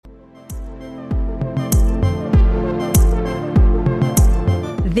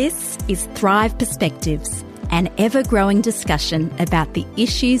This is Thrive Perspectives, an ever-growing discussion about the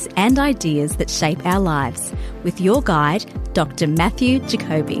issues and ideas that shape our lives, with your guide, Dr. Matthew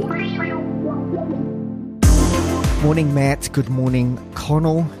Jacoby. Morning, Matt. Good morning,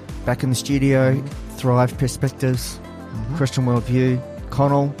 Connell. Back in the studio. Thrive Perspectives, Christian Worldview.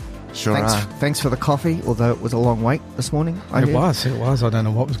 Connell, thanks for the coffee, although it was a long wait this morning. It was. I don't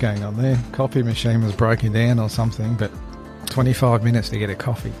know what was going on there. Coffee machine was broken down or something, but 25 minutes to get a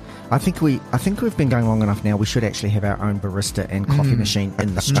coffee. I think we've been going long enough now. We should actually have our own barista and coffee machine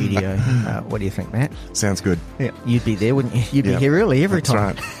in the studio. What do you think, Matt? Sounds good. Yeah, you'd be there, wouldn't you? You'd be here early every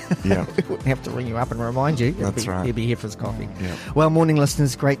time. Right. Yeah, we wouldn't have to ring you up and remind you. You'd be here for his coffee. Yeah. Well, morning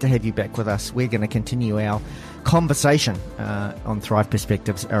listeners, great to have you back with us. We're going to continue our conversation on Thrive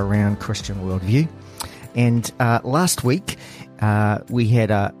Perspectives around Christian worldview. And last week we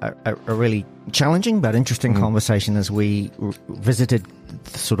had a really challenging but interesting conversation as we visited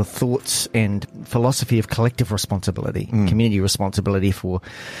the sort of thoughts and philosophy of collective responsibility, community responsibility or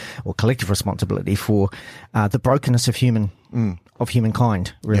collective responsibility for the brokenness of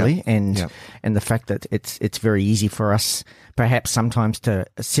humankind, really, and the fact that it's very easy for us perhaps sometimes to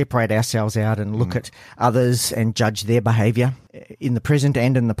separate ourselves out and look at others and judge their behaviour in the present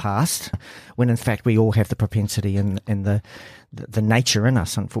and in the past, when in fact we all have the propensity and the nature in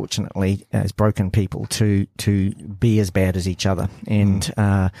us, unfortunately, as broken people, to be as bad as each other. And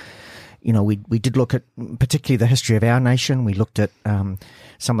we did look at particularly the history of our nation. We looked at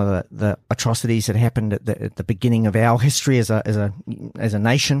some of the atrocities that happened at the beginning of our history as a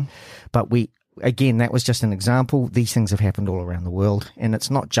nation. But again, that was just an example. These things have happened all around the world, and it's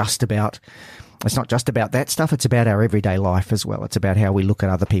not just about that stuff. It's about our everyday life as well. It's about how we look at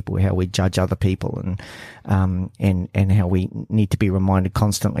other people, how we judge other people, and how we need to be reminded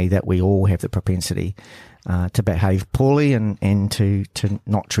constantly that we all have the propensity to behave poorly and to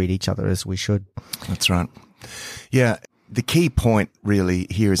not treat each other as we should. That's right. Yeah, the key point really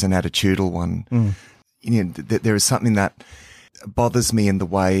here is an attitudinal one. There is something that bothers me in the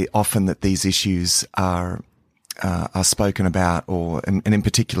way often that these issues are spoken about, and in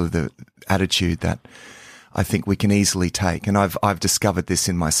particular the attitude that I think we can easily take. And I've discovered this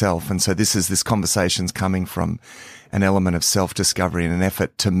in myself. And so this conversation's coming from an element of self-discovery and an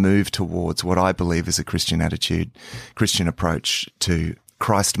effort to move towards what I believe is a Christian attitude, Christian approach to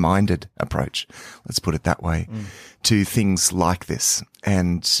Christ-minded approach, let's put it that way, to things like this.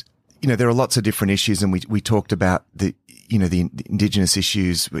 And, there are lots of different issues, and we talked about the Indigenous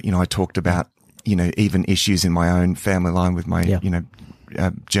issues. I talked about, even issues in my own family line with my,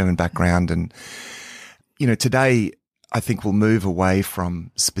 German background. And, today I think we'll move away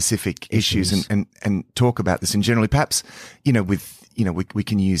from specific issues and talk about this. And generally, perhaps, we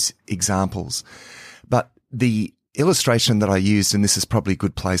can use examples. But the illustration that I used, and this is probably a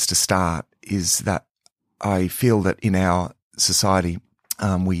good place to start, is that I feel that in our society,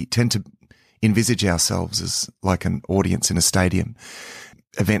 we tend to envisage ourselves as like an audience in a stadium.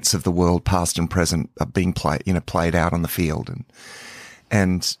 Events of the world, past and present, are being played out on the field,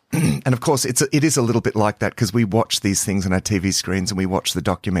 and of course it is a little bit like that, because we watch these things on our TV screens and we watch the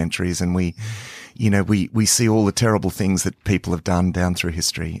documentaries and we see all the terrible things that people have done down through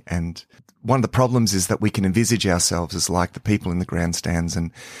history. And one of the problems is that we can envisage ourselves as like the people in the grandstands,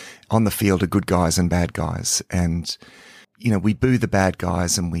 and on the field are good guys and bad guys, and we boo the bad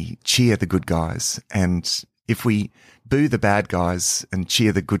guys and we cheer the good guys. And if we boo the bad guys and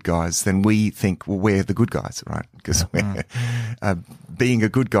cheer the good guys, then we think, well, we're the good guys, right? Because being a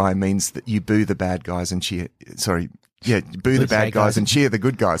good guy means that you boo the bad guys and cheer. Boo the bad guys and cheer the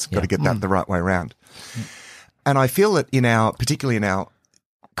good guys. Got to get that the right way around. And I feel that particularly in our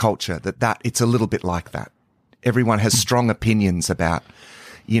culture, that it's a little bit like that. Everyone has strong opinions about,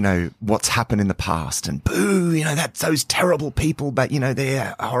 what's happened in the past, and boo, that's those terrible people, but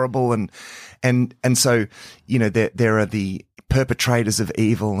they're horrible, and so there are the perpetrators of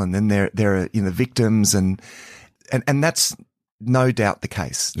evil, and then there are victims, and that's no doubt the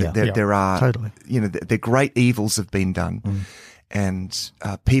case. There are totally. The great evils have been done, and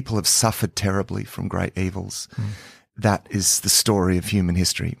people have suffered terribly from great evils. That is the story of human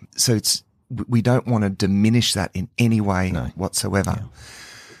history. So we don't want to diminish that in any way whatsoever. Yeah.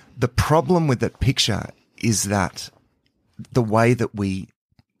 The problem with that picture is that the way that we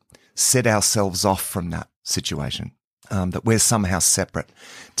set ourselves off from that situation, that we're somehow separate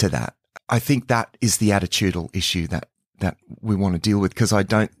to that. I think that is the attitudinal issue that we want to deal with,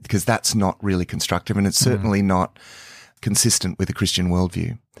 because that's not really constructive, and it's certainly not consistent with a Christian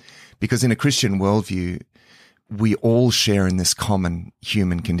worldview. Because in a Christian worldview, we all share in this common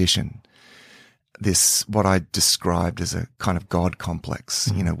human condition. this, what I described as a kind of God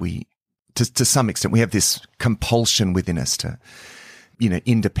complex. You know, to some extent, we have this compulsion within us to, you know,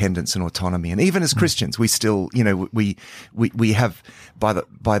 independence and autonomy. And even as Christians, we still, you know, we have, by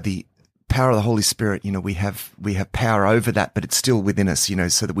the power of the Holy Spirit, you know, we have power over that, but it's still within us, you know,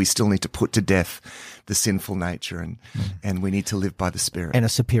 so that we still need to put to death the sinful nature, and we need to live by the Spirit. And a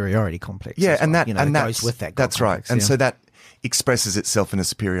superiority complex. Yeah, as and well. that, you know, and that that's, goes with that. that's right. Complex, and so that expresses itself in a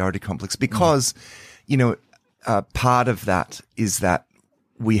superiority complex because, you know, part of that is that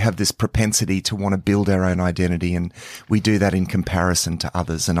we have this propensity to want to build our own identity, and we do that in comparison to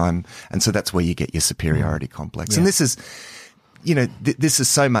others. And so that's where you get your superiority complex. And this is, you know, this is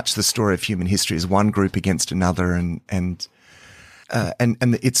so much the story of human history, is one group against another, and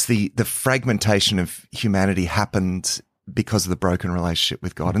it's the fragmentation of humanity happened because of the broken relationship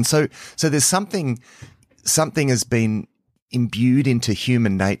with God. And so there's something has been imbued into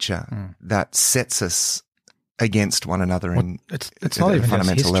human nature that sets us against one another. Well, it's not even just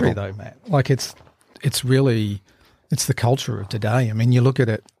history though, Matt. Like it's the culture of today. I mean, you look at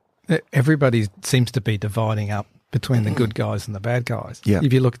it, everybody seems to be dividing up between the good guys and the bad guys. Yeah.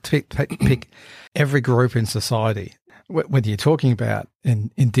 If you look, pick every group in society, whether you're talking about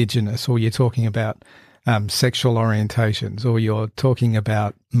Indigenous or you're talking about sexual orientations, or you're talking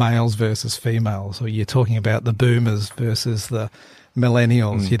about males versus females, or you're talking about the boomers versus the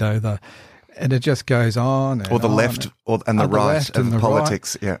millennials, you know, and it just goes on. Or the left and the right of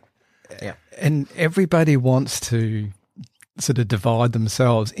politics. Right. Yeah. And everybody wants to sort of divide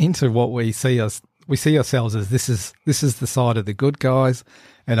themselves into what we see ourselves as this is the side of the good guys,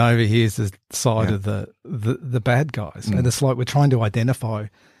 and over here's the side of the bad guys. And it's like we're trying to identify.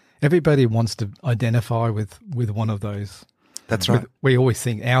 Everybody wants to identify with one of those. That's right. We always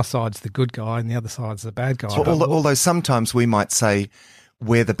think our side's the good guy and the other side's the bad guy. So although sometimes we might say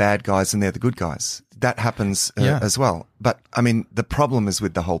we're the bad guys and they're the good guys. That happens as well. But, I mean, the problem is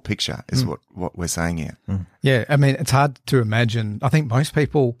with the whole picture is what we're saying here. Yeah, I mean, it's hard to imagine. I think most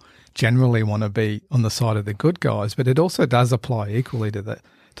people generally want to be on the side of the good guys, but it also does apply equally to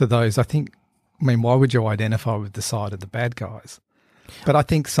those. I mean, why would you identify with the side of the bad guys? But I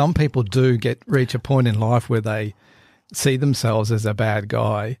think some people do reach a point in life where they see themselves as a bad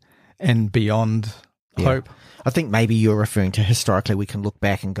guy and beyond hope. I think maybe you're referring to historically we can look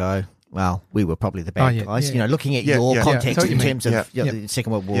back and go, well, we were probably the bad guys. Yeah. You know, looking at your context in terms of the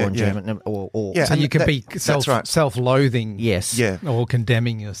Second World War and German or so you can be self-loathing, or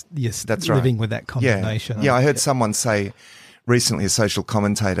condemning your living with that condemnation. Yeah, I heard someone say recently, a social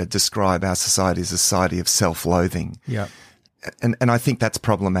commentator, describe our society as a society of self-loathing. Yeah, and I think that's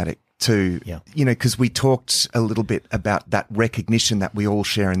problematic too. Yeah. You know, because we talked a little bit about that recognition that we all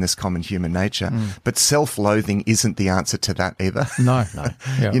share in this common human nature, but self-loathing isn't the answer to that either. No.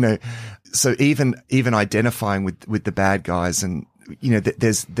 Yeah. You know, so even identifying with the bad guys, and you know,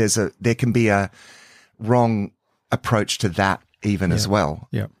 there can be a wrong approach to that even as well.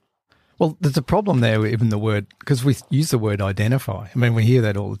 Yeah. Well, there's a problem there with even the word, because we use the word identify. I mean, we hear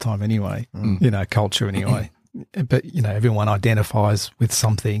that all the time anyway. You know, culture anyway. But you know, everyone identifies with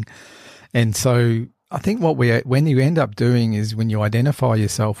something, and so I think when you end up doing is when you identify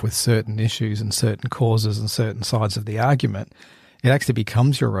yourself with certain issues and certain causes and certain sides of the argument, it actually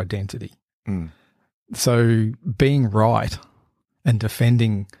becomes your identity. So being right and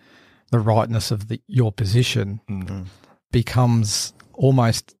defending the rightness of your position becomes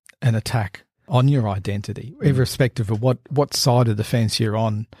almost an attack on your identity, irrespective of what side of the fence you're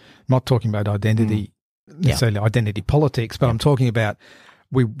on. I'm not talking about identity. Necessarily identity politics, but I'm talking about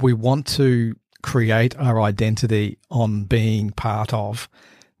we want to create our identity on being part of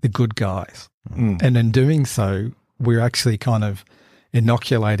the good guys. And in doing so, we're actually kind of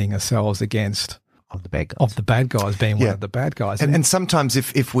inoculating ourselves against of the bad guys being one of the bad guys. And sometimes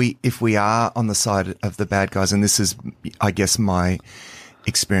if we are on the side of the bad guys, and this is, I guess, my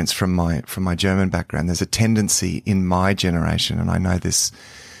experience from my German background, there's a tendency in my generation, and I know this,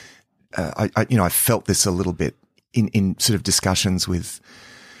 I felt this a little bit in sort of discussions with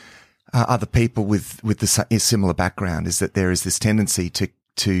other people with the similar background, is that there is this tendency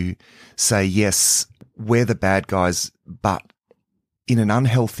to say, yes, we're the bad guys, but in an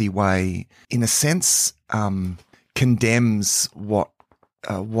unhealthy way, in a sense, condemns what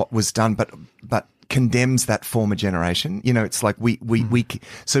was done, but condemns that former generation. You know, it's like we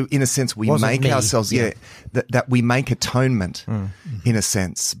so in a sense we make ourselves that we make atonement in a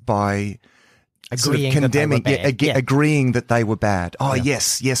sense by agreeing sort of condemning, agreeing that they were bad. Oh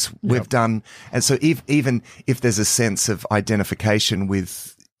yes, we've done. And so even if there's a sense of identification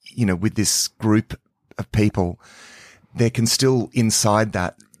with, you know, with this group of people, there can still inside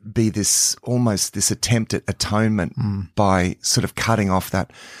that be this almost this attempt at atonement by sort of cutting off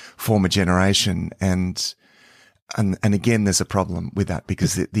that former generation. And again, there's a problem with that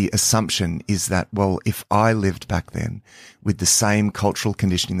because the assumption is that, well, if I lived back then with the same cultural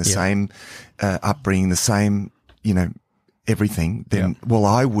conditioning, the same upbringing, the same, everything, then, well,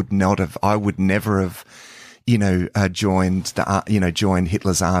 I would never have, joined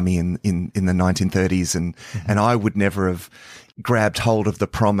Hitler's army in the 1930s, and I would never have grabbed hold of the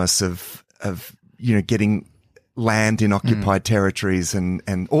promise of getting land in occupied territories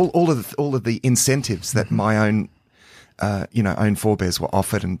and all of the incentives that my own own forebears were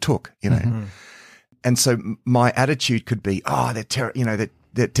offered and took, and so my attitude could be, they're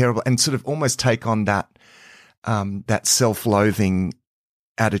terrible, and sort of almost take on that self-loathing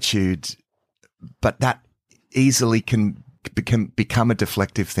attitude, but that easily can become a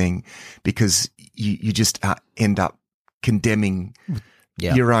deflective thing because you just end up condemning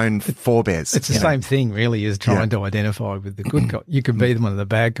your own forebears. It's the same thing, really, as trying to identify with the good guy. You can be one of the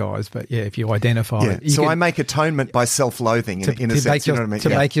bad guys, but if you identify, so I make atonement by self-loathing in a sense. To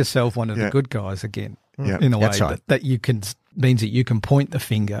make yourself one of the good guys again, in a way that you can means that you can point the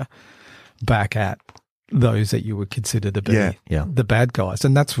finger back at those that you would consider to be the bad guys.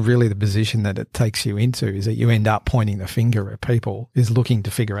 And that's really the position that it takes you into, is that you end up pointing the finger at people, is looking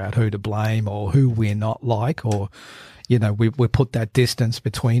to figure out who to blame or who we're not like, or, we put that distance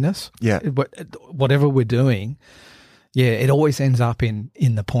between us. Yeah. Whatever we're doing, it always ends up in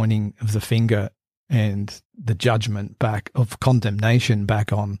the pointing of the finger and the judgment back of condemnation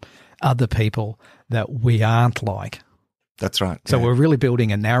back on other people that we aren't like. That's right. So we're really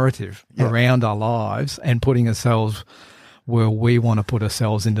building a narrative around our lives and putting ourselves where we want to put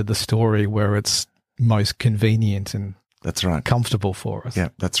ourselves into the story where it's most convenient and comfortable for us. Yeah,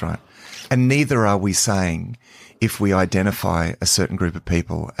 that's right. And neither are we saying if we identify a certain group of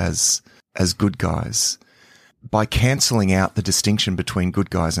people as good guys, by cancelling out the distinction between good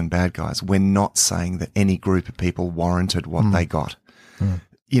guys and bad guys, we're not saying that any group of people warranted what they got.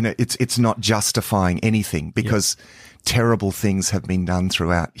 It's not justifying anything because terrible things have been done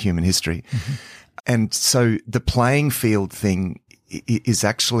throughout human history. And so the playing field thing is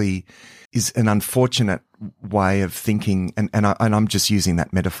an unfortunate way of thinking. And I'm just using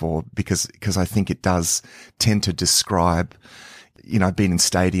that metaphor because I think it does tend to describe, I've been in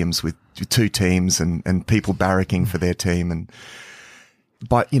stadiums with two teams and people barracking for their team.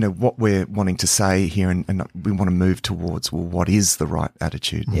 But what we're wanting to say here, and we want to move towards, well, what is the right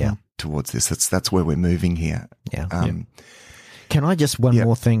attitude towards this? That's where we're moving here. Can I just one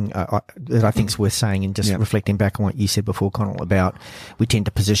more thing that I think is worth saying, and just reflecting back on what you said before, Connell, about we tend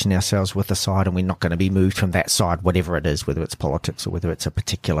to position ourselves with a side and we're not going to be moved from that side, whatever it is, whether it's politics or whether it's a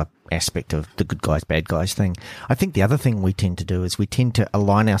particular aspect of the good guys, bad guys thing. I think the other thing we tend to do is we tend to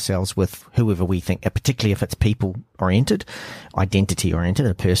align ourselves with whoever we think, particularly if it's people-oriented, identity-oriented,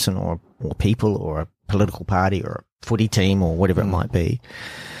 a person or people or a political party or a footy team or whatever it might be.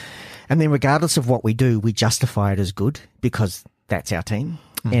 And then regardless of what we do, we justify it as good because that's our team.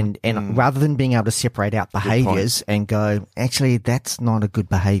 And rather than being able to separate out behaviours and go, actually, that's not a good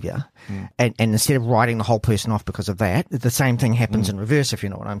behaviour. And instead of writing the whole person off because of that, the same thing happens in reverse, if you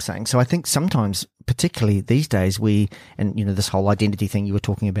know what I'm saying. So I think sometimes, particularly these days, this whole identity thing you were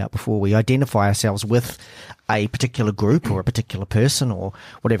talking about before, we identify ourselves with a particular group or a particular person or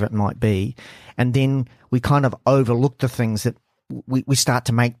whatever it might be. And then we kind of overlook the things that we start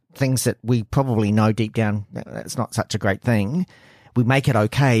to make things that we probably know deep down that's not such a great thing. We make it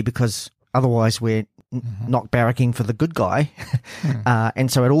okay because otherwise we're not barracking for the good guy.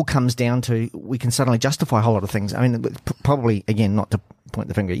 And so it all comes down to we can suddenly justify a whole lot of things. I mean, probably, again, not to point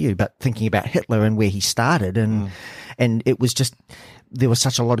the finger at you, but thinking about Hitler and where he started and it was just there was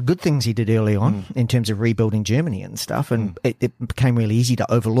such a lot of good things he did early on in terms of rebuilding Germany and stuff. And it became really easy to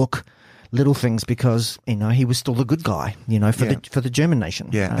overlook little things because, he was still the good guy, for the German nation.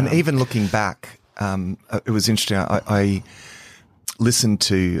 Yeah. And even looking back, it was interesting. I listened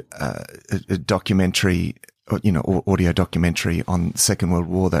to a documentary, audio documentary on the Second World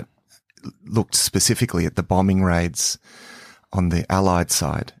War that looked specifically at the bombing raids on the Allied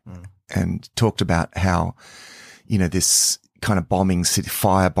side and talked about how, this kind of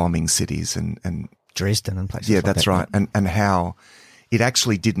firebombing cities and Dresden and places like that. Yeah, that's right. And how it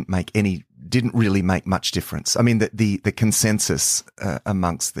actually didn't really make much difference. I mean, the consensus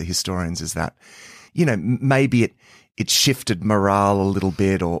amongst the historians is that, maybe it shifted morale a little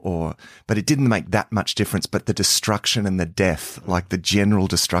bit but it didn't make that much difference. But the destruction and the death, like the general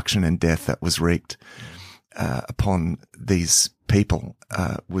destruction and death that was wreaked upon these people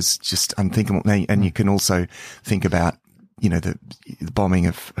was just unthinkable. And you can also think about the bombing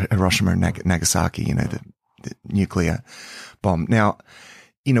of Hiroshima and Nagasaki, the nuclear bomb. Now,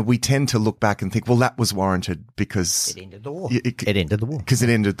 we tend to look back and think, well, that was warranted because it ended the war. It ended the war. Because it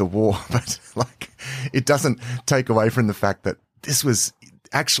ended the war. But it doesn't take away from the fact that this was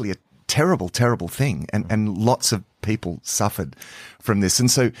actually a terrible, terrible thing. And lots of people suffered from this. And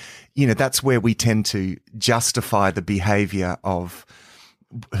so, that's where we tend to justify the behavior of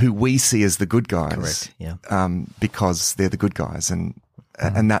who we see as the good guys. Correct. Yeah. Because they're the good guys. And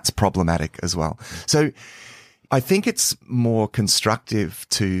that's problematic as well. So I think it's more constructive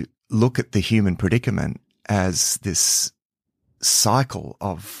to look at the human predicament as this cycle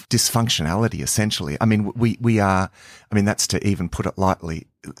of dysfunctionality, essentially. I mean, that's to even put it lightly.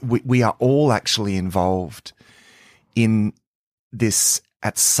 We are all actually involved in this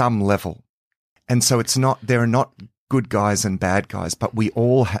at some level. And so there are not good guys and bad guys, but we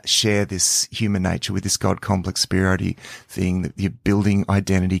all share this human nature with this God complex superiority thing, that you're building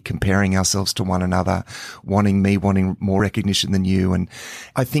identity, comparing ourselves to one another, wanting more recognition than you. And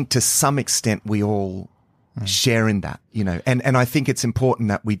I think to some extent we all share in that, and I think it's important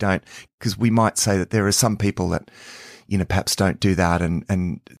that we don't, because we might say that there are some people that, perhaps don't do that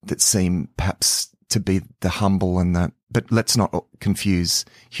and that seem perhaps to be the humble but let's not confuse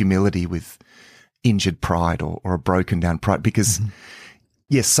humility with injured pride or a broken down pride, because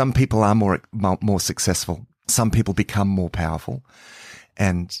yes, some people are more successful. Some people become more powerful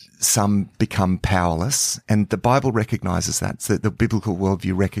and some become powerless. And the Bible recognizes that. So the biblical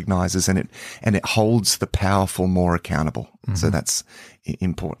worldview recognizes and it holds the powerful more accountable. So that's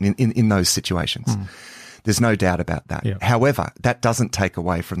important in those situations. There's no doubt about that. Yeah. However, that doesn't take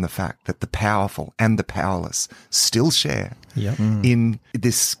away from the fact that the powerful and the powerless still share in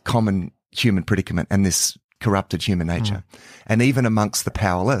this common human predicament and this corrupted human nature. And even amongst the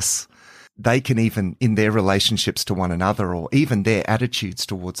powerless, they can even in their relationships to one another or even their attitudes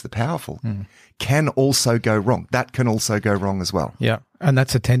towards the powerful can also go wrong. That can also go wrong as well. Yeah. And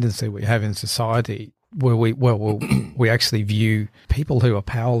that's a tendency we have in society where we actually view people who are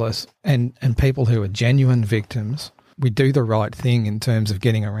powerless and people who are genuine victims. We do the right thing in terms of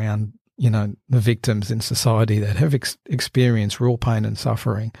getting around the victims in society that have experienced real pain and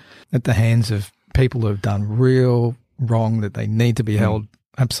suffering at the hands of people who have done real wrong that they need to be held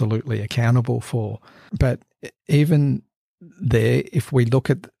absolutely accountable for. But even there, if we look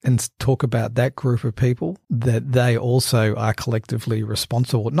at and talk about that group of people, that they also are collectively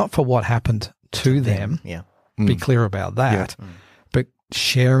responsible, not for what happened to them, be clear about that, but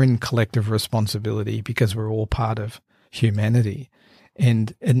sharing collective responsibility because we're all part of humanity.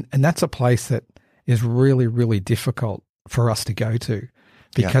 And that's a place that is really, really difficult for us to go to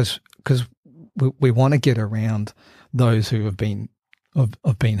because we want to get around those who have been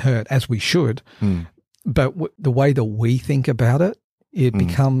hurt, as we should. But the way that we think about it, it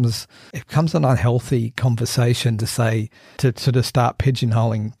becomes an unhealthy conversation to say, to sort of start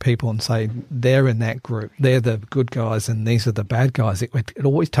pigeonholing people and say they're in that group, they're the good guys and these are the bad guys. It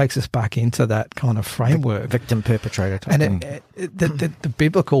always takes us back into that kind of framework. Victim perpetrator type and the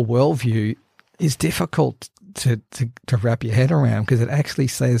biblical worldview is difficult to wrap your head around because it actually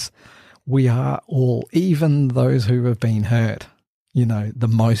says we are all, even those who have been hurt, the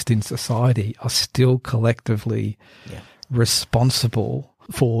most in society, are still collectively responsible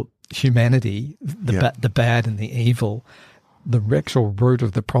for humanity, the bad and the evil. The actual root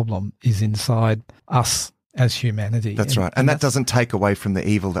of the problem is inside us as humanity. That's right. And that doesn't take away from the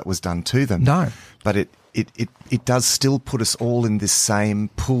evil that was done to them. No. But it does still put us all in this same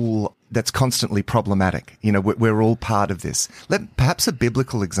pool that's constantly problematic. We're all part of this. Perhaps a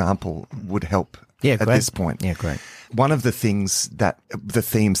biblical example would help at this point. Yeah, great. One of the themes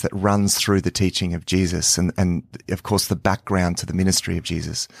that runs through the teaching of Jesus and of course the background to the ministry of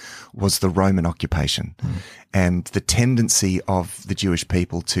Jesus was the Roman occupation and the tendency of the Jewish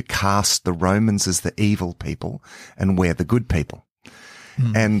people to cast the Romans as the evil people and we're the good people.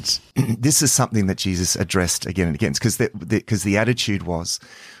 And this is something that Jesus addressed again and again because the attitude was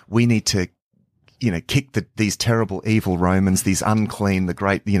we need to kick these terrible, evil Romans, these unclean,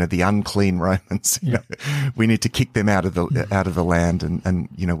 the unclean Romans. We need to kick them out of the land, and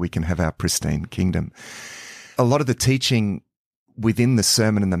we can have our pristine kingdom. A lot of the teaching within the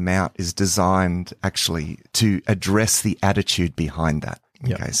Sermon on the Mount is designed actually to address the attitude behind that.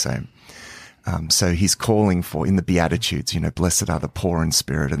 Okay, so he's calling for in the Beatitudes, blessed are the poor in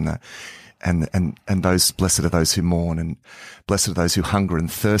spirit and those blessed are those who mourn and blessed are those who hunger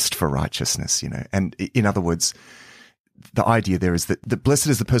and thirst for righteousness, and in other words, the idea there is that the blessed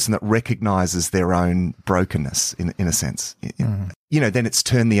is the person that recognizes their own brokenness in a sense. Then it's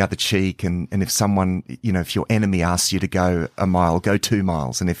turn the other cheek. And if someone, if your enemy asks you to go a mile, go 2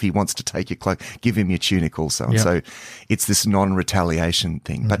 miles. And if he wants to take your cloak, give him your tunic also. And so it's this non-retaliation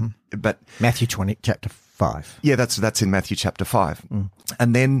thing. But Matthew 20, chapter 5. Yeah, that's in Matthew chapter 5.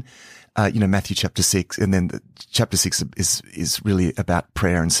 And then, Matthew chapter 6, and then chapter 6 is really about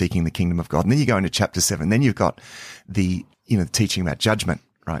prayer and seeking the kingdom of God. And then you go into chapter 7, then you've got the teaching about judgment,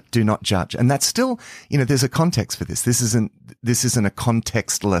 right? Do not judge. And that's still, there's a context for this. This isn't a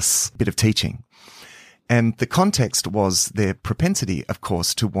contextless bit of teaching. And the context was their propensity, of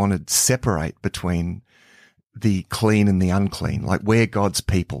course, to want to separate between the clean and the unclean. Like, we're God's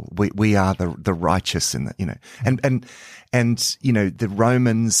people. We are the righteous and the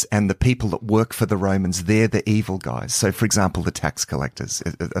Romans and the people that work for the Romans, they're the evil guys. So, for example, the tax collectors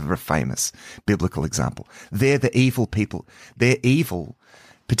are a famous biblical example. They're the evil people. They're evil,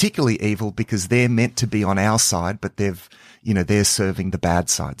 particularly evil because they're meant to be on our side, but they're serving the bad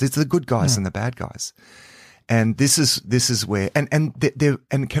sides. It's the good guys and the bad guys. And this is where,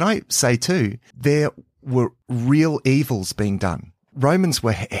 and can I say too, there were real evils being done. Romans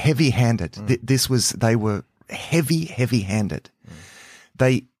were heavy-handed. They were heavy-handed.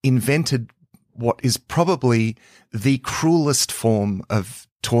 They invented what is probably the cruelest form of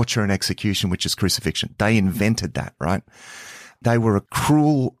torture and execution, which is crucifixion. They invented that, right? They were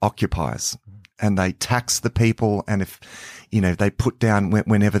cruel occupiers, and they taxed the people. And if, they put down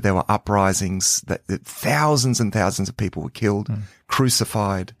whenever there were uprisings, that thousands and thousands of people were killed,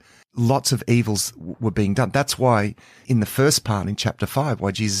 crucified. Lots of evils were being done. That's why in the first part in chapter 5,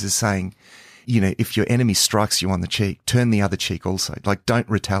 why Jesus is saying, if your enemy strikes you on the cheek, turn the other cheek also. Like, don't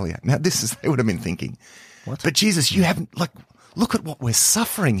retaliate. Now, they would have been thinking, what? But Jesus, you haven't, look at what we're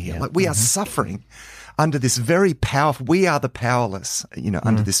suffering here. Like, we are suffering under this very powerful, we are the powerless,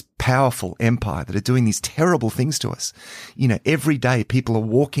 under this powerful empire that are doing these terrible things to us. Every day people are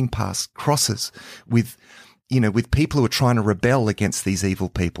walking past crosses with people who are trying to rebel against these evil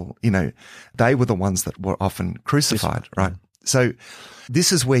people. They were the ones that were often crucified, right? So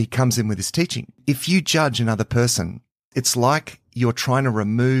this is where he comes in with his teaching. If you judge another person, it's like you're trying to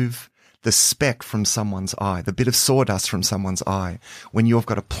remove the speck from someone's eye, the bit of sawdust from someone's eye, when you've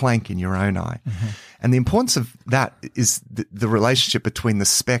got a plank in your own eye. And the importance of that is the relationship between the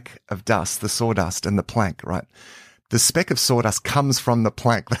speck of dust, the sawdust, and the plank, right? The speck of sawdust comes from the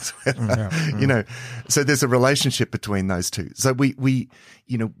plank. That's where, so there's a relationship between those two. So we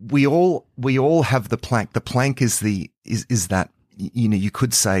all have the plank. The plank is that, you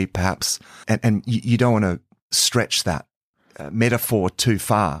could say perhaps, and you don't want to stretch that metaphor too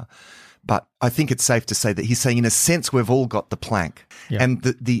far, but I think it's safe to say that he's saying, in a sense, we've all got the plank, and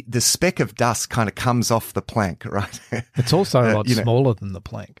the speck of dust kind of comes off the plank, right? It's also a lot smaller than the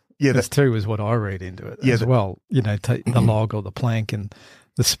plank. Yeah, this too is what I read into it as well. The log or the plank, and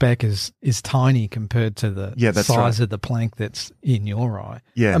the speck is tiny compared to the size of the plank that's in your eye.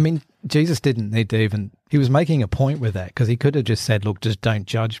 Yeah. I mean, Jesus didn't need to he was making a point with that, because he could have just said, look, just don't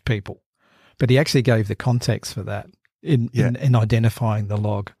judge people. But he actually gave the context for that in identifying the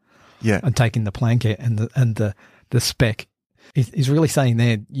log and taking the plank and the speck. He's really saying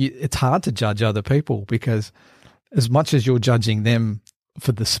there, it's hard to judge other people, because as much as you're judging them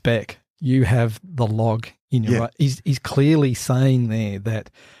for the speck, you have the log in your eye. He's clearly saying there that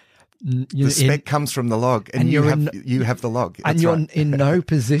the speck comes from the log, and you have the log. That's and you're in no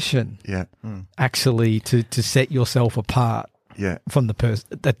position actually to set yourself apart from the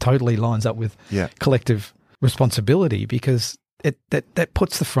person. That totally lines up with collective responsibility, because that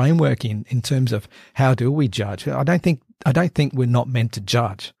puts the framework in terms of how do we judge. I don't think we're not meant to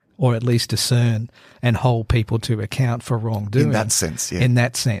judge, or at least discern and hold people to account for wrongdoing. In that sense, In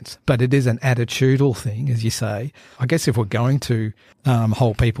that sense. But it is an attitudinal thing, as you say. I guess if we're going to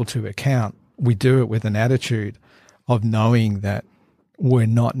hold people to account, we do it with an attitude of knowing that we're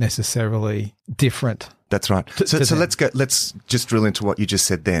not necessarily different. That's right. So let's just drill into what you just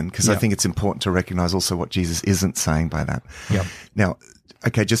said then, because I think it's important to recognize also what Jesus isn't saying by that. Yep. Now,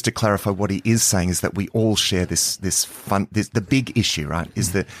 okay, just to clarify, what he is saying is that we all share the big issue, right?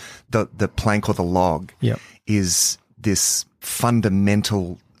 Is the plank or the log is this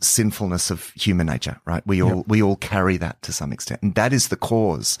fundamental sinfulness of human nature, right? We all carry that to some extent, and that is the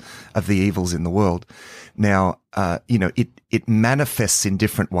cause of the evils in the world. Now, it manifests in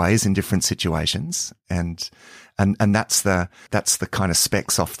different ways in different situations, and that's the kind of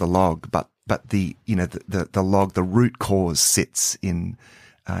specks off the log, but the log, the root cause sits in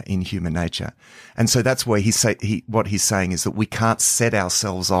human nature. And so that's where what he's saying is that we can't set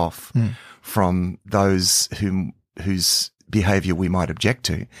ourselves off from those whom whose behavior we might object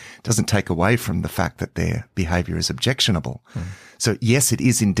to doesn't take away from the fact that their behavior is objectionable. So yes, it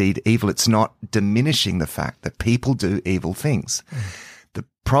is indeed evil. It's not diminishing the fact that people do evil things. The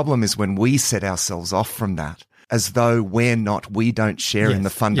problem is when we set ourselves off from that as though we don't share in the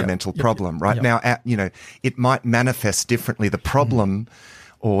fundamental problem. Right now, it might manifest differently. The problem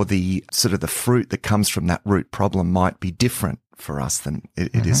or the sort of the fruit that comes from that root problem might be different for us than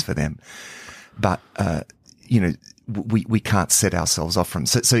it is for them. But, we can't set ourselves off from.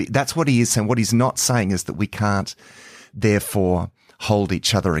 So that's what he is saying. What he's not saying is that we can't therefore hold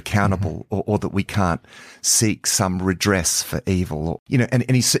each other accountable or that we can't seek some redress for evil.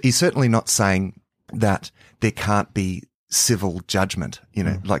 And he's certainly not saying that there can't be civil judgment,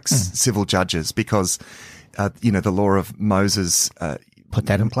 civil judges, because, the law of Moses, put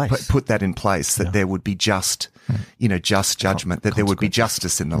that in place, that there would be just judgment, that there would be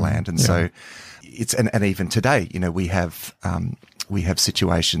justice in the land. And so it's, and even today, we have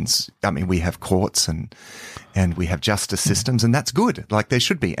situations. I mean, we have courts and we have justice systems, and that's good. Like there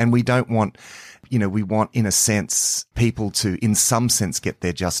should be. And we don't want, we want in a sense people to, in some sense, get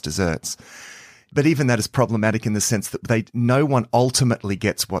their just desserts. But even that is problematic in the sense that no one ultimately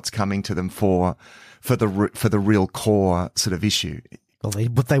gets what's coming to them for the real core sort of issue. Well,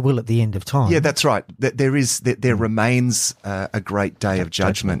 they will at the end of time. Yeah, that's right. There remains a great day of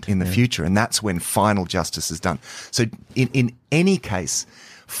judgment in the future, and that's when final justice is done. So in any case,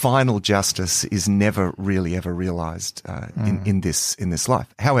 final justice is never really ever realized in this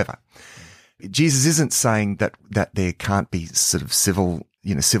life. However, Jesus isn't saying that there can't be sort of civil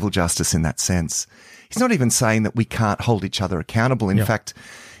justice in that sense. He's not even saying that we can't hold each other accountable. In fact,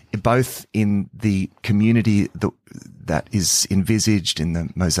 both in the community that is envisaged in the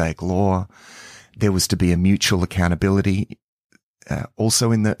Mosaic Law, there was to be a mutual accountability.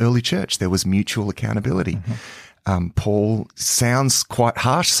 Also in the early church, there was mutual accountability. Paul sounds quite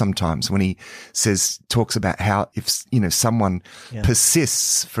harsh sometimes when he talks about how if someone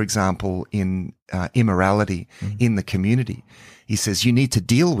persists, for example, in immorality in the community, he says you need to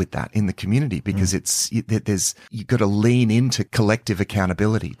deal with that in the community because you've got to lean into collective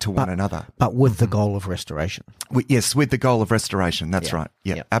accountability to one another. But with the goal of restoration. Yes, with the goal of restoration. That's right.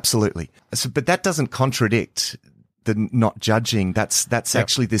 Yeah, absolutely. So, but that doesn't contradict the not judging. That's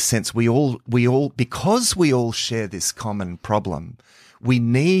actually this sense we all because we all share this common problem, we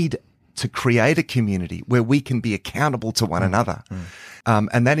need to create a community where we can be accountable to one another.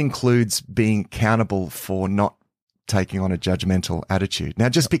 And that includes being accountable for not taking on a judgmental attitude. Now,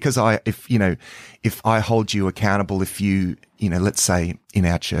 just because if I hold you accountable, if you, let's say in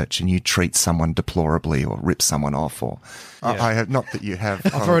our church and you treat someone deplorably or rip someone off I have, not that you have.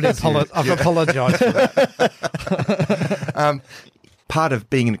 I've apologized for that. Part of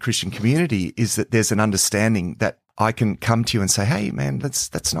being in a Christian community is that there's an understanding that I can come to you and say, hey man,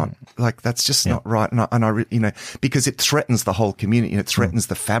 that's not like, that's just not right. And I because it threatens the whole community and it threatens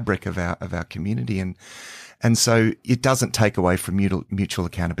the fabric of our community. And so it doesn't take away from mutual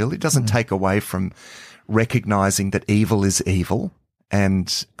accountability. It doesn't take away from recognizing that evil is evil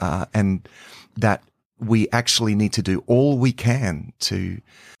and that we actually need to do all we can to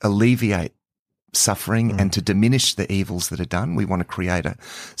alleviate suffering and to diminish the evils that are done. We want to create a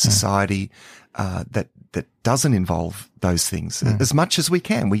society that doesn't involve those things as much as we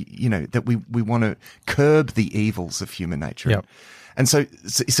can. We want to curb the evils of human nature. Yep. And so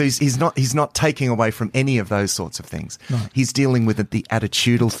he's not taking away from any of those sorts of things. No. He's dealing with the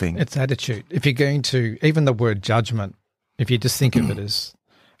attitudinal thing. It's attitude. If you're going to, even the word judgment, if you just think of it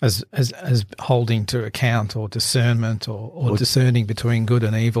as holding to account or discernment or discerning between good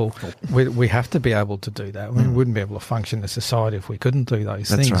and evil, we have to be able to do that. We wouldn't be able to function as a society if we couldn't do those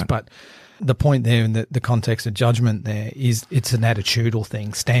things. Right. But the point there in the context of judgment there is it's an attitudinal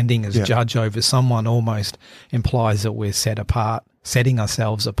thing. Standing as judge over someone almost implies that we're setting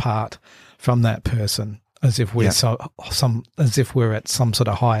ourselves apart from that person as if we're as if we're at some sort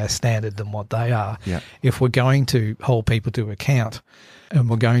of higher standard than what they are. Yeah. If we're going to hold people to account and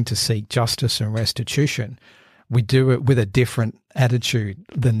we're going to seek justice and restitution, we do it with a different attitude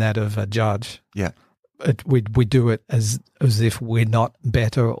than that of a judge. Yeah. We do it as if we're not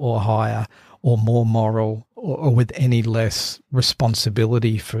better or higher or more moral or with any less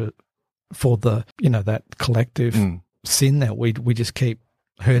responsibility for the that collective sin that we just keep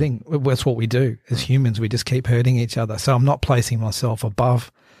hurting. That's what we do as humans. We just keep hurting each other. So I'm not placing myself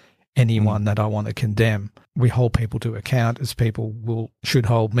above anyone that I want to condemn. We hold people to account as people should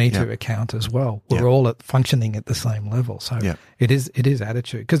hold me to account as well. We're all functioning at the same level. So it is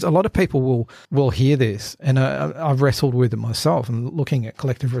attitude. Because a lot of people will hear this, and I've wrestled with it myself, and looking at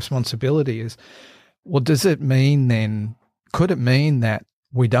collective responsibility is Well, does it mean then, could it mean that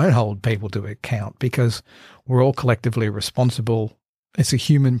we don't hold people to account because we're all collectively responsible? It's a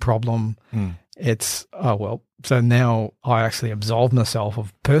human problem. It's, so now I actually absolve myself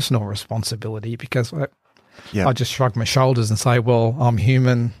of personal responsibility because I just shrug my shoulders and say, well, I'm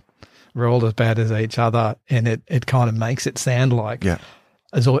human. We're all as bad as each other. And it kind of makes it sound like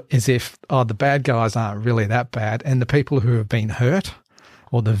as if, the bad guys aren't really that bad. And the people who have been hurt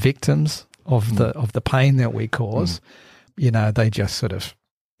or the victims of the pain that we cause, they just sort of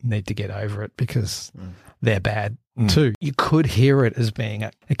need to get over it because they're bad too. You could hear it as being,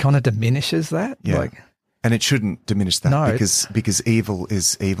 it kind of diminishes that. Yeah. And it shouldn't diminish that because evil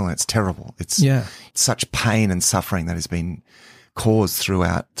is evil and it's terrible. It's such pain and suffering that has been caused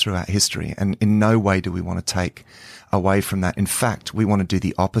throughout history. And in no way do we want to take away from that. In fact, we want to do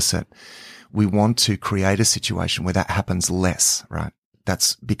the opposite. We want to create a situation where that happens less, right?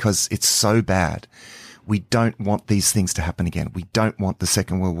 That's because it's so bad. We don't want these things to happen again. We don't want the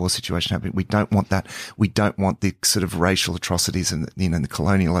Second World War situation happening. We don't want that. We don't want the sort of racial atrocities and, the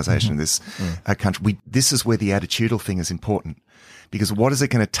colonialization of this country. This is where the attitudinal thing is important, because what is it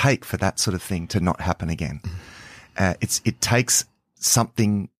going to take for that sort of thing to not happen again? It takes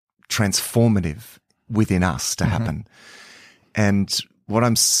something transformative within us to happen. And what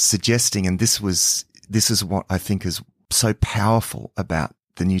I'm suggesting, and this is what I think is so powerful about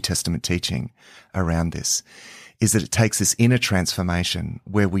the New Testament teaching around this, is that it takes this inner transformation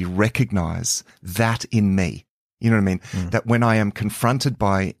where we recognize that in me. You know what I mean? That when I am confronted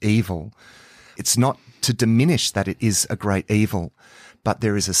by evil, it's not to diminish that it is a great evil, but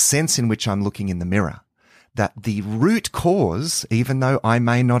there is a sense in which I'm looking in the mirror that the root cause, even though I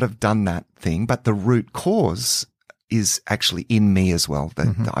may not have done that thing, but the root cause is actually in me as well,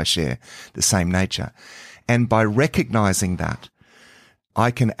 that I share the same nature. And by recognizing that,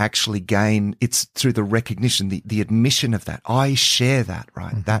 I can actually gain, it's through the recognition, the admission of that. I share that,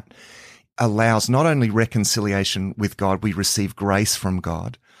 right? That allows not only reconciliation with God, we receive grace from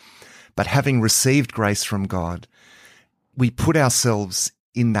God, but having received grace from God, we put ourselves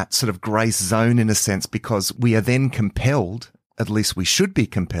in that sort of grace zone in a sense, because we are then compelled, at least we should be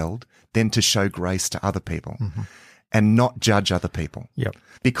compelled, then to show grace to other people and not judge other people. Yep.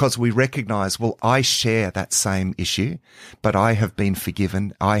 Because we recognize, well, I share that same issue, but I have been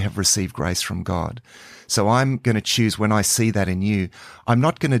forgiven. I have received grace from God. So I'm going to choose, when I see that in you, I'm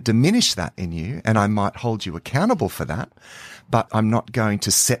not going to diminish that in you, and I might hold you accountable for that, but I'm not going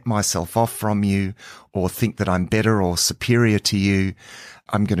to set myself off from you or think that I'm better or superior to you.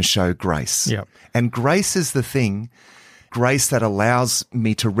 I'm going to show grace. Yep. And grace is the thing, grace that allows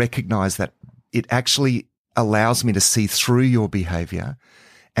me to recognize that it actually allows me to see through your behavior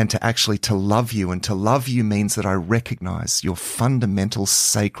and to actually to love you. And to love you means that I recognize your fundamental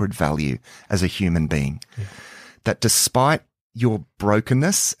sacred value as a human being. Yeah. That despite your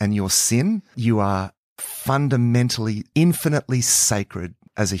brokenness and your sin, you are fundamentally, infinitely sacred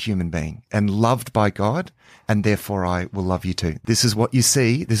as a human being and loved by God, and therefore I will love you too. This is what you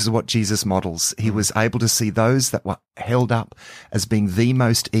see. This is what Jesus models. He was able to see those that were held up as being the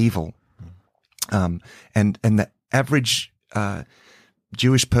most evil. And the average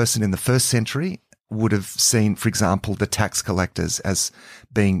Jewish person in the first century would have seen, for example, the tax collectors as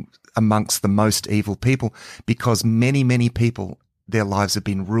being amongst the most evil people, because many, many people, their lives have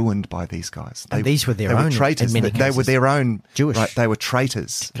been ruined by these guys. And these were their own traitors. They were their own Jewish. Right, they were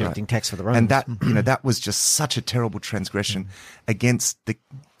traitors. Collecting tax for the Romans. And that, that was just such a terrible transgression against the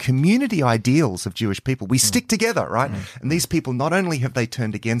community ideals of Jewish people. We stick together, right? And these people, not only have they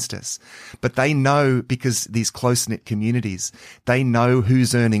turned against us, but they know, because these close-knit communities, they know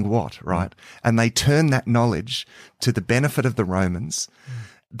who's earning what, right? And they turn that knowledge to the benefit of the Romans.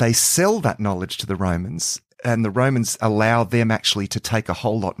 They sell that knowledge to the Romans, and the Romans allow them actually to take a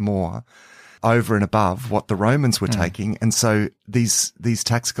whole lot more over and above what the Romans were taking. And so these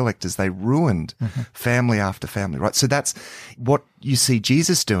tax collectors, they ruined family after family, right? So that's what you see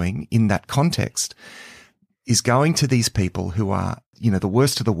Jesus doing in that context, is going to these people who are, the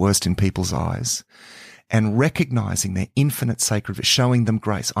worst of the worst in people's eyes, and recognizing their infinite sacred, showing them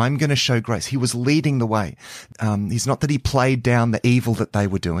grace. I'm going to show grace. He was leading the way. He's not that he played down the evil that they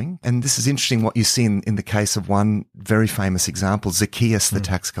were doing. And this is interesting what you see in the case of one very famous example, Zacchaeus, the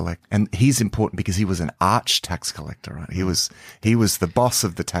tax collector. And he's important because he was an arch tax collector, right? He was the boss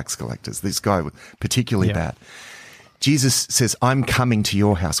of the tax collectors. This guy was particularly bad. Jesus says, I'm coming to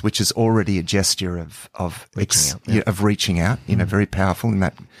your house, which is already a gesture of reaching out, very powerful in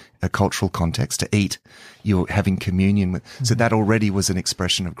that cultural context. To eat, you're having communion with. So that already was an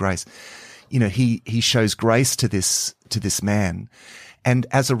expression of grace. He shows grace to this man, And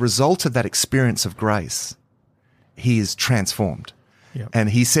as a result of that experience of grace, he is transformed. Yep. And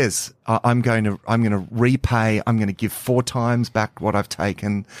he says, I'm going to repay, I'm going to give 4 times back what I've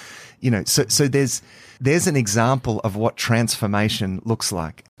taken. So there's an example of what transformation looks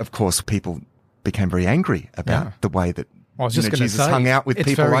like. Of course, people became very angry about the way that I was just going to Jesus say, hung out with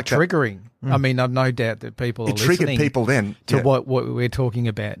people like it's very triggering. I mean, I've no doubt that people are triggered listening people then to what we're talking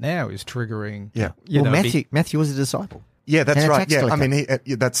about now is triggering. Yeah. Matthew was a disciple. Yeah, that's and right. Yeah, collector. I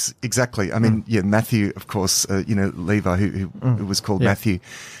mean, that's exactly. I mean, Matthew, of course, Levi, who was called Matthew,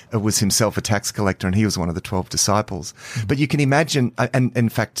 was himself a tax collector, and he was one of the 12 disciples. But you can imagine, and in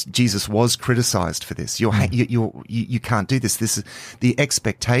fact, Jesus was criticized for this. You can't do this. The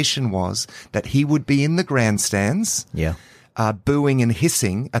expectation was that he would be in the grandstands. Yeah. Booing and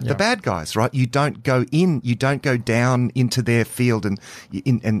hissing at the bad guys, right? You don't go down into their field and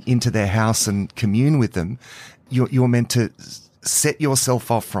into their house and commune with them. You're meant to set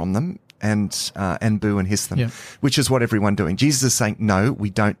yourself off from them and boo and hiss them, which is what everyone doing. Jesus is saying, no, we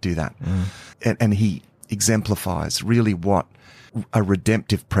don't do that. And he exemplifies really what a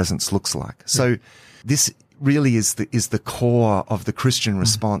redemptive presence looks like. So this really is the core of the Christian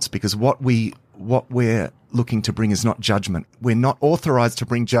response, because what we're looking to bring is not judgment. We're not authorized to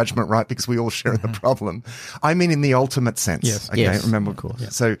bring judgment, right? Because we all share the problem. I mean, in the ultimate sense. Yes. Okay. Yes. Remember, of course. Yeah.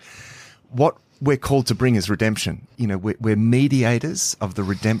 So what we're called to bring is redemption. We're mediators of the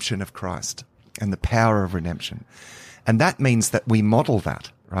redemption of Christ and the power of redemption. And that means that we model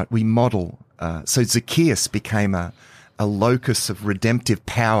that, right? We model, so Zacchaeus became a locus of redemptive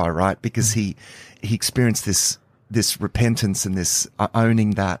power, right? Because he experienced this repentance and this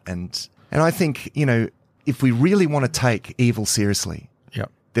owning that. And I think, if we really want to take evil seriously,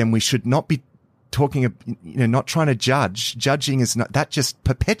 then we should not be talking, not trying to judge. Judging is not, that just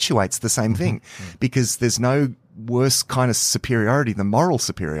perpetuates the same thing, because there's no worse kind of superiority than moral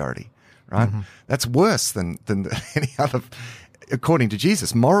superiority, right? That's worse than any other. According to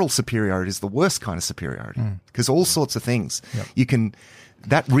Jesus, moral superiority is the worst kind of superiority, because all sorts of things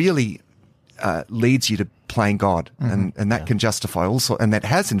that really leads you to playing God, and that can justify also, and that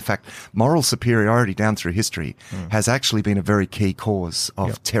has in fact moral superiority down through history has actually been a very key cause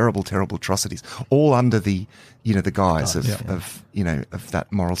of terrible atrocities, all under the the guise of that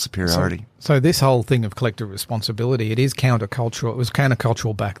moral superiority. So this whole thing of collective responsibility, it is countercultural. It was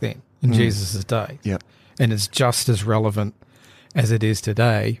countercultural back then in Jesus' day, and it's just as relevant as it is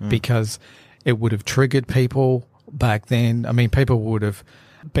today, because it would have triggered people back then. I mean, people would have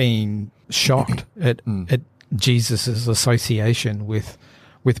been shocked at Jesus's association with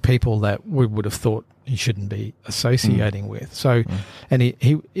people that we would have thought he shouldn't be associating with. So, and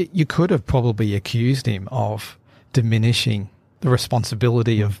you could have probably accused him of diminishing the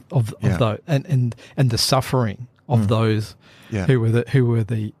responsibility of those and the suffering of those who were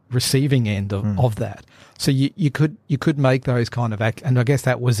the receiving end of that. So you could make those kind of and I guess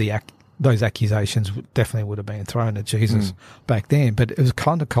that was those accusations definitely would have been thrown at Jesus back then, but it was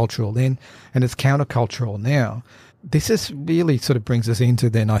countercultural then, and it's countercultural now. This is really sort of brings us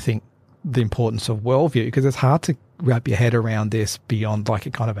into then, I think, the importance of worldview, because it's hard to wrap your head around this beyond like a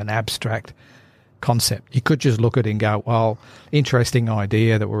kind of an abstract concept. You could just look at it and go, well, interesting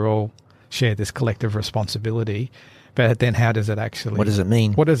idea that we're all share this collective responsibility, but then how does it actually... What does it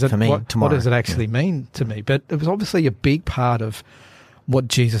mean for me tomorrow? What does it actually mean to me? But it was obviously a big part of what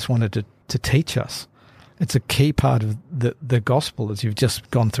Jesus wanted to teach us. It's a key part of the gospel, as you've just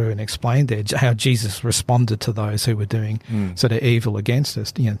gone through and explained there, how Jesus responded to those who were doing sort of evil against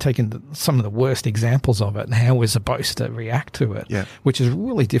us, taking some of the worst examples of it and how we're supposed to react to it, which is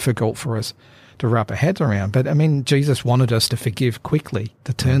really difficult for us to wrap our heads around. But I mean, Jesus wanted us to forgive quickly,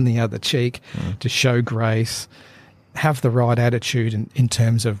 to turn the other cheek, to show grace, have the right attitude in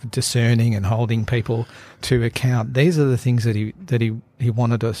terms of discerning and holding people to account. These are the things that he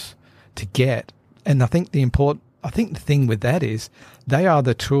wanted us to get. And I think the thing with that is they are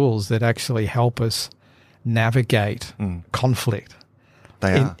the tools that actually help us navigate conflict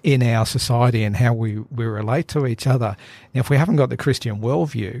in our society and how we relate to each other. Now, if we haven't got the Christian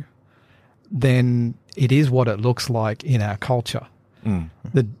worldview, then it is what it looks like in our culture.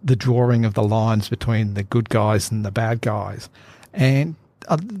 The drawing of the lines between the good guys and the bad guys, and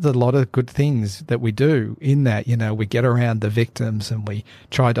a lot of good things that we do in that. We get around the victims and we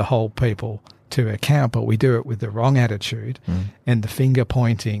try to hold people to account, but we do it with the wrong attitude and the finger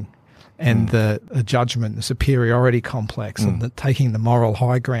pointing and the judgment, the superiority complex, and taking the moral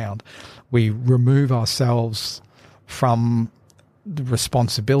high ground. We remove ourselves from the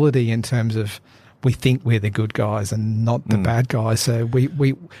responsibility in terms of we think we're the good guys and not the bad guys. So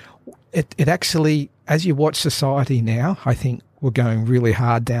it actually, as you watch society now, I think we're going really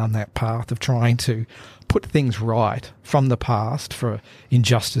hard down that path of trying to put things right from the past for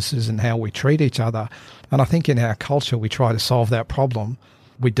injustices and how we treat each other. And I think in our culture, we try to solve that problem.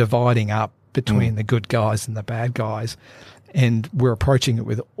 We're dividing up between the good guys and the bad guys. And we're approaching it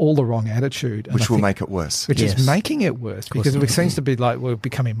with all the wrong attitude. Which will make it worse. Which is making it worse, because it seems to be like we're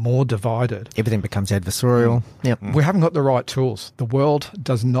becoming more divided. Everything becomes adversarial. We haven't got the right tools. The world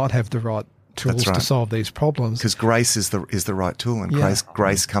does not have the right tools to solve these problems. Because grace is the right tool, and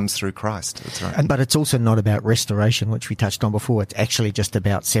grace comes through Christ. That's right. But it's also not about restoration, which we touched on before. It's actually just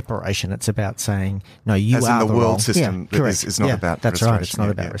about separation. It's about saying, no, you as are in the world wrong. system is not about that's restoration. Right. It's not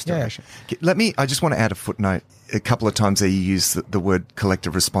about restoration. I just want to add a footnote. A couple of times there you use the word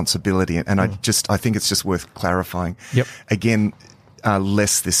collective responsibility, and I think it's just worth clarifying. Again,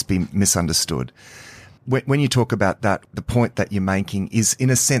 lest this be misunderstood. When you talk about that, the point that you're making is, in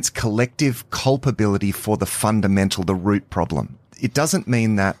a sense, collective culpability for the fundamental, the root problem. It doesn't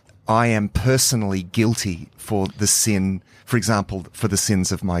mean that I am personally guilty for the sin, for example, for the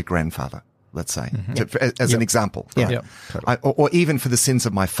sins of my grandfather, let's say, as an example. Right? Totally. Or even for the sins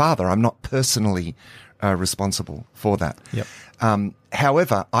of my father. I'm not personally responsible for that.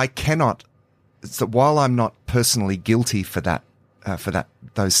 However, I cannot, so while I'm not personally guilty for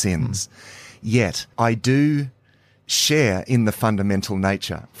those sins, yet I do share in the fundamental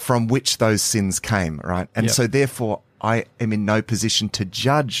nature from which those sins came, right? And so therefore I am in no position to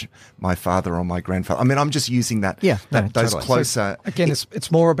judge my father or my grandfather. I mean, I'm just using that, those closer. So again, it's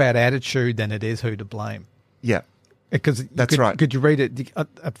more about attitude than it is who to blame. Yeah. Because that's right. Could you read it?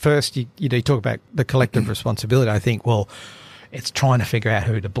 At first, you talk about the collective responsibility. I think, well, it's trying to figure out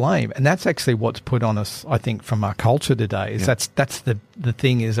who to blame. And that's actually what's put on us, I think, from our culture today. Is that's the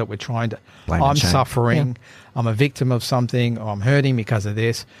thing, is that we're trying to, I'm suffering, I'm a victim of something, or I'm hurting because of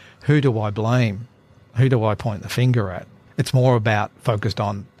this. Who do I blame? Who do I point the finger at? It's more about focused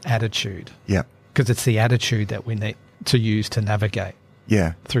on attitude. Yeah. Because it's the attitude that we need to use to navigate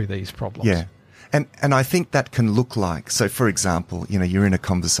through these problems. Yeah. And I think that can look like, so for example, you're in a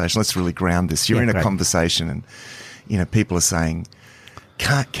conversation, let's really ground this. You're in a conversation and, people are saying,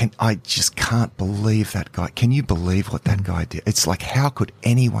 I just can't believe that guy. Can you believe what that guy did? It's like, how could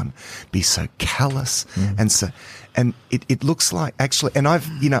anyone be so callous? And it looks like actually, and I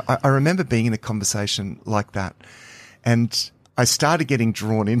remember being in a conversation like that, and I started getting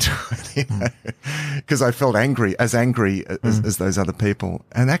drawn into it because I felt angry as those other people.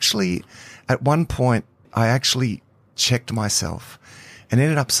 And actually, at one point, I actually checked myself and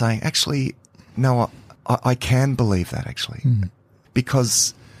ended up saying, actually, no, I can believe that actually,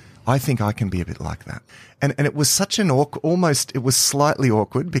 because I think I can be a bit like that. And it was such an it was slightly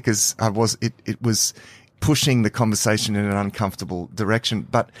awkward because it was pushing the conversation in an uncomfortable direction,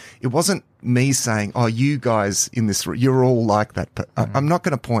 but it wasn't me saying, oh, you guys in this, you're all like that. But I'm not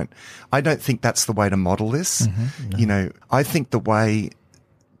going to point. I don't think that's the way to model this. No. I think the way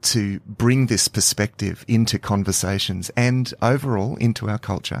to bring this perspective into conversations and overall into our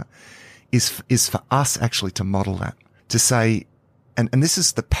culture is for us actually to model that, to say, and this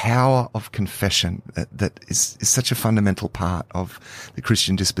is the power of confession that is such a fundamental part of the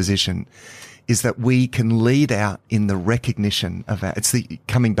Christian disposition, is that we can lead out in the recognition of it's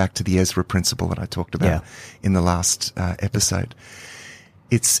coming back to the Ezra principle that I talked about in the last episode.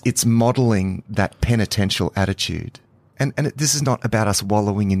 It's modeling that penitential attitude. And this is not about us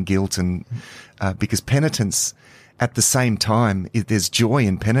wallowing in guilt and, because penitence, at the same time, there's joy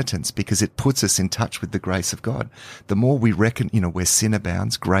in penitence because it puts us in touch with the grace of God. The more we reckon, where sin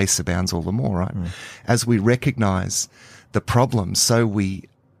abounds, grace abounds all the more, right? As we recognize the problem, so we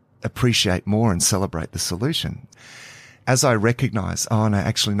appreciate more and celebrate the solution. As I recognize, oh no,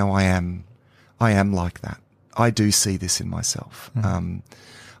 actually, no, I am like that. I do see this in myself.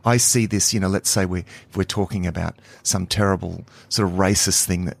 I see this, let's say if we're talking about some terrible sort of racist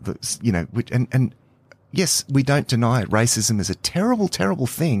thing that's, and yes, we don't deny it. Racism is a terrible, terrible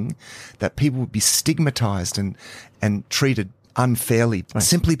thing that people would be stigmatized and treated unfairly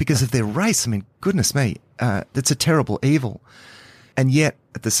simply because of their race. I mean, goodness me, that's a terrible evil. And yet,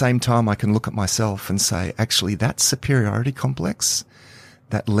 at the same time, I can look at myself and say, actually, that superiority complex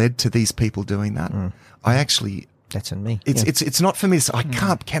that led to these people doing that, that's in me. It's not for me to say,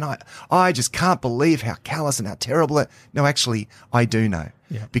 I just can't believe how callous and how terrible it. No, actually, I do know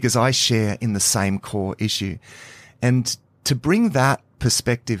because I share in the same core issue. And to bring that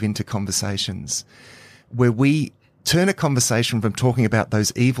perspective into conversations where we turn a conversation from talking about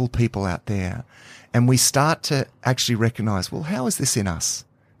those evil people out there and we start to actually recognize, well, how is this in us?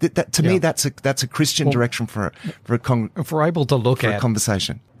 To me, that's a Christian direction for if we're able to look at a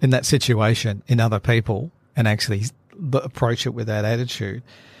conversation in that situation in other people and actually approach it with that attitude,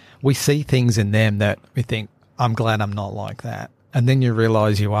 we see things in them that we think, I'm glad I'm not like that. And then you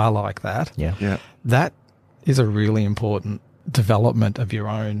realize you are like that. Yeah. That is a really important development of your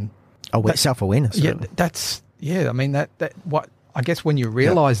own self-awareness. Yeah, really. I mean, I guess when you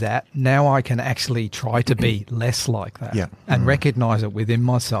realize that, now I can actually try to be less like that and recognize it within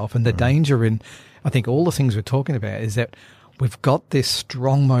myself. And the danger in, I think, all the things we're talking about is that we've got this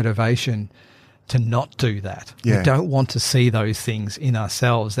strong motivation to not do that. Yeah. We don't want to see those things in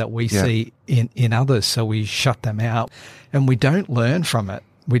ourselves that we see in others, so we shut them out and we don't learn from it.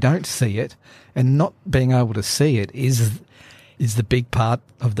 We don't see it, and not being able to see it is the big part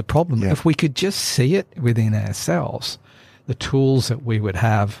of the problem. Yeah. If we could just see it within ourselves, the tools that we would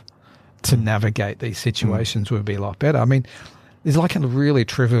have to navigate these situations would be a lot better. I mean, there's like a really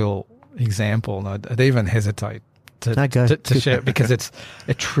trivial example, and I'd even hesitate to share it because it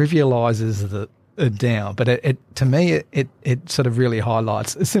trivializes the down, but it to me it sort of really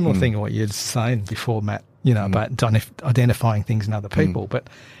highlights a similar thing to what you're saying before, Matt, about identifying things in other people. But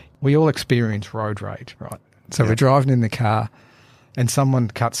we all experience road rage, right? So we're driving in the car and someone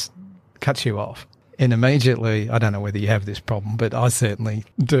cuts you off, and immediately, I don't know whether you have this problem, but I certainly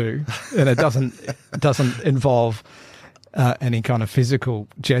do, and it doesn't involve any kind of physical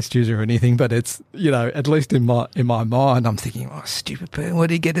gestures or anything, but it's, at least in my mind, I'm thinking, oh, stupid person, where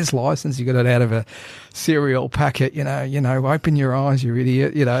did he get his license? You got it out of a cereal packet, open your eyes, you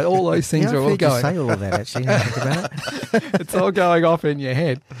idiot, all those things are all going. Say all of that, actually, now I think about it. It's all going off in your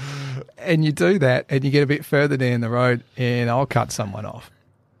head. And you do that, and you get a bit further down the road, and I'll cut someone off.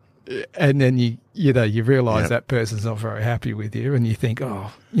 And then you realise that person's not very happy with you, and you think,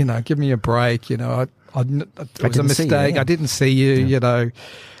 oh, give me a break, it was a mistake. I didn't see you,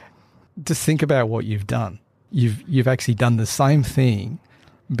 Just think about what you've done. You've actually done the same thing,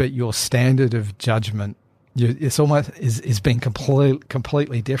 but your standard of judgment, it's almost is been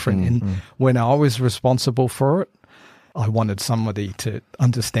completely different. And when I was responsible for it, I wanted somebody to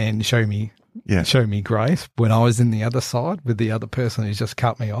understand and show me grace. When I was in the other side with the other person who just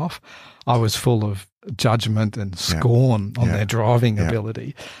cut me off, I was full of judgment and scorn on their driving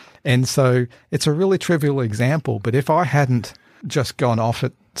ability. And so it's a really trivial example, but if I hadn't just gone off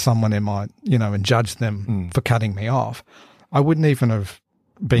at someone in my, and judged them for cutting me off, I wouldn't even have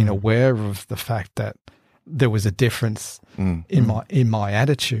been aware of the fact that there was a difference in my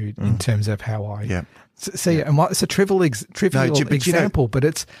attitude in terms of how I see it. And it's a trivial example,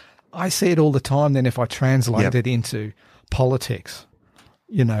 but I see it all the time. Then if I translate it into politics,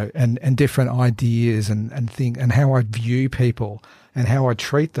 and different ideas and things, and how I view people and how I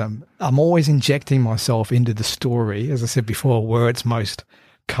treat them, I'm always injecting myself into the story, as I said before, where it's most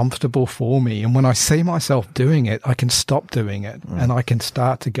comfortable for me. And when I see myself doing it, I can stop doing it and I can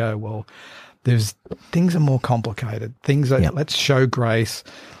start to go, well, things are more complicated. Let's show grace.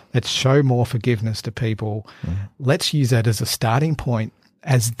 Let's show more forgiveness to people. Let's use that as a starting point,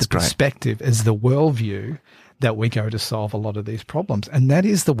 as the perspective, as the worldview that we go to solve a lot of these problems. And that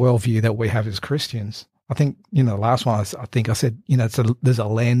is the worldview that we have as Christians. I think, the last one, I think I said, there's a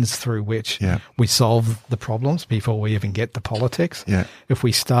lens through which we solve the problems before we even get to politics. Yeah. If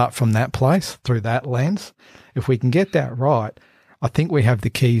we start from that place, through that lens, if we can get that right, I think we have the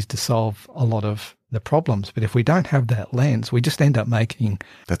keys to solve a lot of the problems. But if we don't have that lens, we just end up making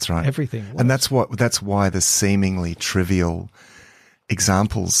everything worse. And that's why the seemingly trivial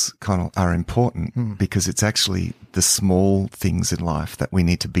examples kind of are important, because it's actually the small things in life that we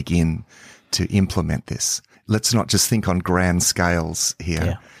need to begin to implement this. Let's not just think on grand scales here.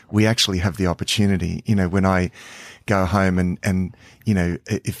 Yeah. We actually have the opportunity, when I go home and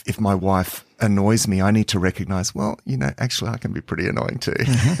if my wife annoys me, I need to recognize, well, actually I can be pretty annoying too.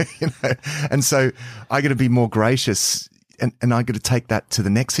 And so I got to be more gracious. And I got to take that to the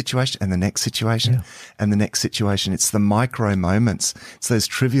next situation and the next situation and the next situation. It's the micro moments. It's those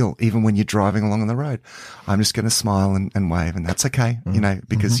trivial, even when you're driving along on the road. I'm just going to smile and wave, and that's okay,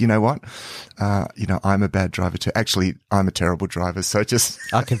 because you know what? I'm a bad driver too. Actually, I'm a terrible driver. So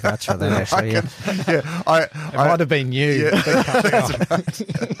I can vouch for that, actually. It might have been you. Yeah, that's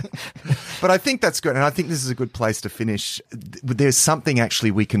right. But I think that's good. And I think this is a good place to finish. There's something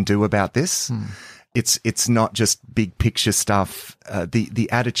actually we can do about this. It's not just big picture stuff. The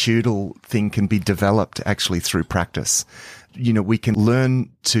attitudinal thing can be developed actually through practice. We can learn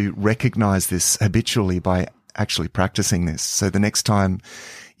to recognize this habitually by actually practicing this. So the next time,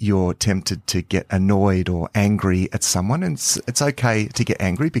 you're tempted to get annoyed or angry at someone. And it's okay to get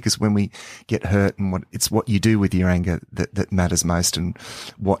angry, because when we get hurt, and it's what you do with your anger that matters most, and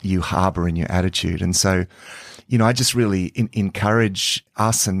what you harbor in your attitude. And so, I just really encourage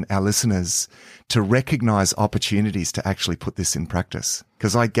us and our listeners to recognize opportunities to actually put this in practice.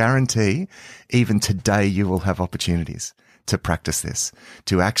 Because I guarantee even today you will have opportunities to practice this,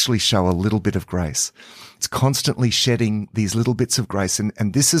 to actually show a little bit of grace. It's constantly shedding these little bits of grace.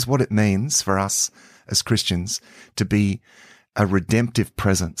 And this is what it means for us as Christians to be a redemptive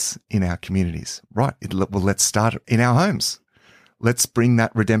presence in our communities, right? Well, let's start in our homes. Let's bring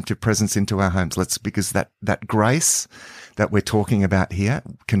that redemptive presence into our homes. Because that grace that we're talking about here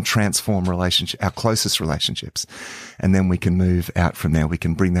can transform our closest relationships. And then we can move out from there. We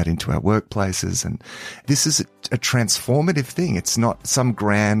can bring that into our workplaces. And this is a transformative thing. It's not some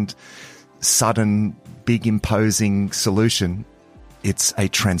grand, sudden, big, imposing solution. It's a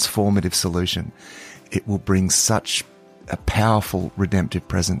transformative solution. It will bring such a powerful redemptive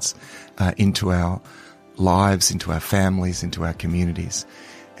presence into our lives, into our families, into our communities.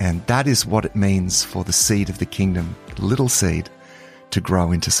 And that is what it means for the seed of the kingdom, little seed, to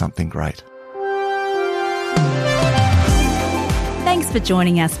grow into something great. Thanks for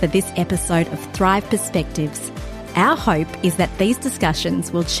joining us for this episode of Thrive Perspectives. Our hope is that these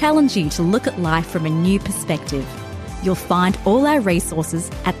discussions will challenge you to look at life from a new perspective. You'll find all our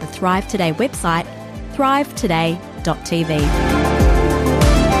resources at the Thrive Today website, thrivetoday.tv.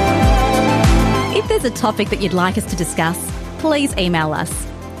 If there's a topic that you'd like us to discuss, please email us.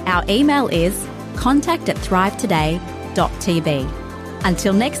 Our email is contact@thrivetoday.tv.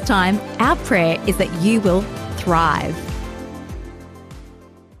 Until next time, our prayer is that you will thrive.